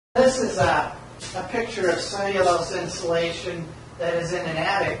This is a picture of cellulose insulation that is in an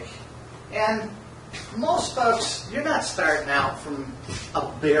attic. And most folks, you're not starting out from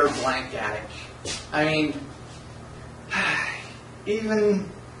a bare blank attic. I mean, even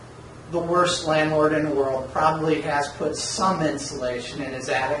the worst landlord in the world probably has put some insulation in his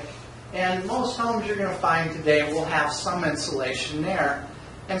attic. And most homes you're going to find today will have some insulation there.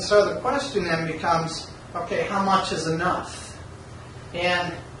 And so the question then becomes, okay, how much is enough?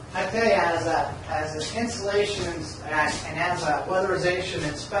 And I tell you, as an insulation and as a weatherization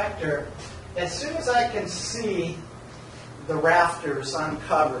inspector, as soon as I can see the rafters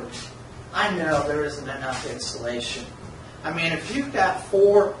uncovered, I know there isn't enough insulation. I mean, if you've got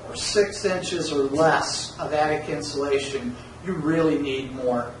 4 or 6 inches or less of attic insulation, you really need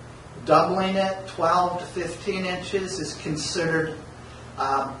more. Doubling it, 12 to 15 inches, is considered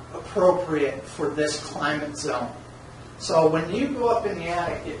appropriate for this climate zone. So when you go up in the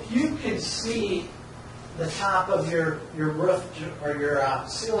attic, if you can see the top of your roof or your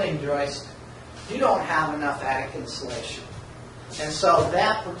ceiling joist, you don't have enough attic insulation. And so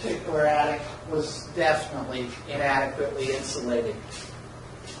that particular attic was definitely inadequately insulated.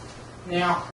 Now,